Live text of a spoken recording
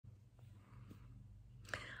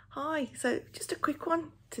Hi, so just a quick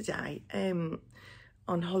one today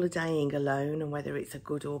on holidaying alone and whether it's a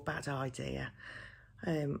good or bad idea.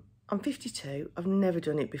 I'm 52, I've never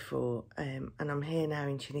done it before, and I'm here now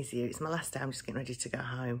in Tunisia. It's my last day, I'm just getting ready to go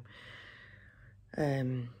home.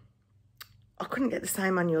 I couldn't get the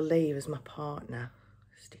same annual leave as my partner,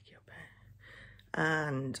 sticky up here,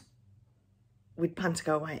 and we'd planned to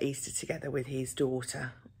go away at Easter together with his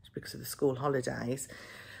daughter because of the school holidays.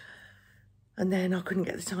 And then I couldn't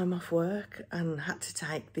get the time off work and had to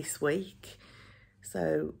take this week.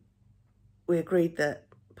 So we agreed that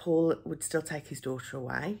Paul would still take his daughter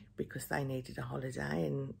away because they needed a holiday,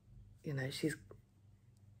 and, you know, she's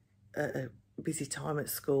at a busy time at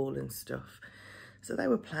school and stuff. So they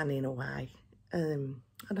were planning away. And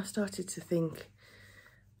I started to think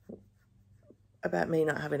about me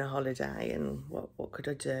not having a holiday and what could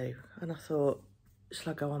I do? And I thought,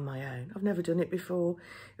 shall I go on my own? I've never done it before.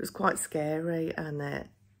 It was quite scary, and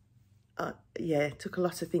yeah, it took a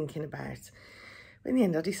lot of thinking about. But in the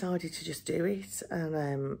end, I decided to just do it,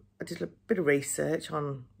 and I did a bit of research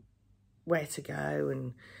on where to go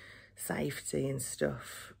and safety and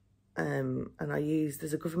stuff. And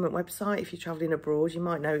there's a government website. If you're travelling abroad, you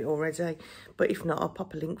might know it already, but if not, I'll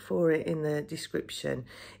pop a link for it in the description.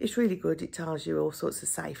 It's really good. It tells you all sorts of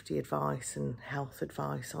safety advice and health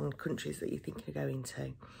advice on countries that you're thinking of going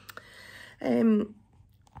to.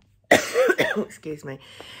 Excuse me.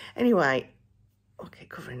 Anyway, okay,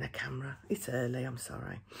 covering the camera. It's early, I'm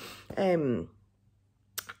sorry. I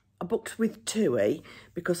booked with TUI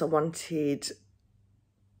because I wanted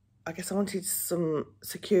some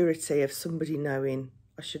security of somebody knowing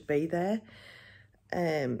I should be there.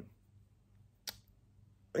 Yeah,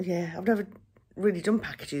 I've never really done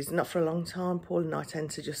packages, not for a long time. Paul and I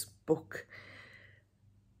tend to just book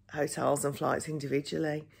hotels and flights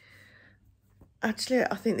individually. Actually,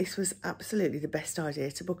 I think this was absolutely the best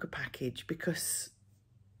idea to book a package because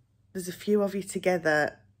there's a few of you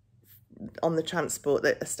together on the transport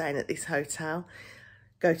that are staying at this hotel.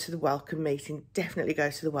 Go to the welcome meeting. Definitely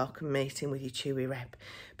go to the welcome meeting with your TUI rep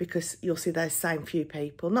because you'll see those same few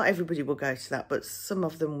people. Not everybody will go to that, but some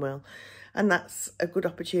of them will. And that's a good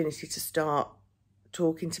opportunity to start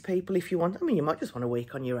talking to people if you want. I mean, you might just want a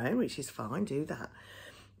week on your own, which is fine, do that.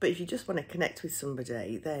 But if you just want to connect with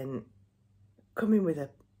somebody, then come in with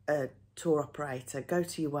a tour operator, go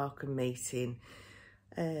to your welcome meeting.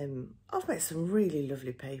 I've met some really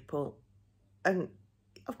lovely people, and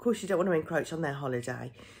of course, you don't want to encroach on their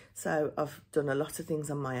holiday. So I've done a lot of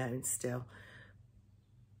things on my own still.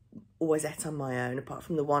 Always ate on my own, apart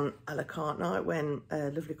from the one a la carte night when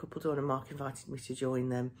a lovely couple, Dawn and Mark, invited me to join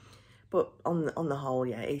them. But on the whole,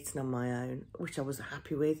 yeah, eating on my own, which I was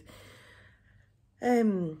happy with.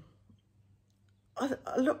 I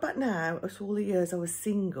look back now at all the years I was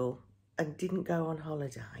single and didn't go on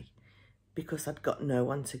holiday because I'd got no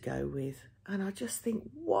one to go with. And I just think,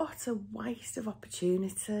 what a waste of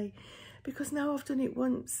opportunity, because now I've done it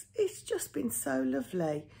once. It's just been so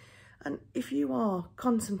lovely. And if you are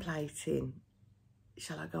contemplating,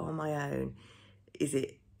 shall I go on my own? Is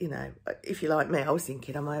it, you know, if you're like me, I was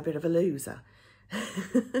thinking, am I a bit of a loser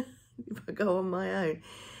if I go on my own?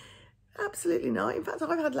 Absolutely not. In fact,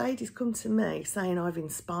 I've had ladies come to me saying I've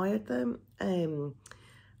inspired them, and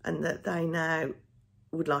that they now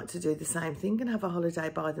would like to do the same thing and have a holiday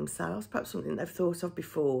by themselves, perhaps something they've thought of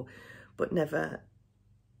before, but never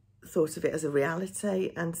thought of it as a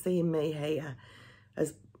reality. And seeing me here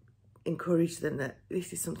has encouraged them that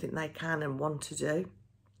this is something they can and want to do.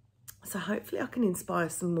 So hopefully I can inspire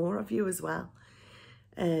some more of you as well.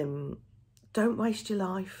 Don't waste your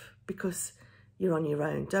life because you're on your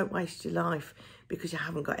own. Don't waste your life because you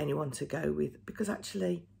haven't got anyone to go with, because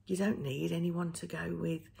actually you don't need anyone to go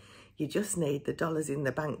with. You just need the dollars in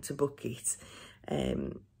the bank to book it,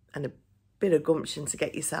 and a bit of gumption to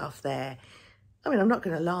get yourself there. I mean, I'm not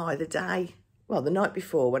going to lie, the night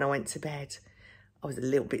before when I went to bed, I was a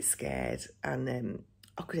little bit scared, and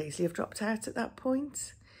I could easily have dropped out at that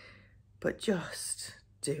point. But just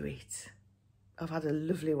do it. I've had a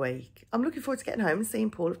lovely week. I'm looking forward to getting home and seeing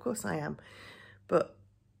Paul, of course I am. But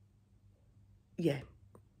yeah,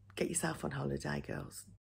 get yourself on holiday, girls.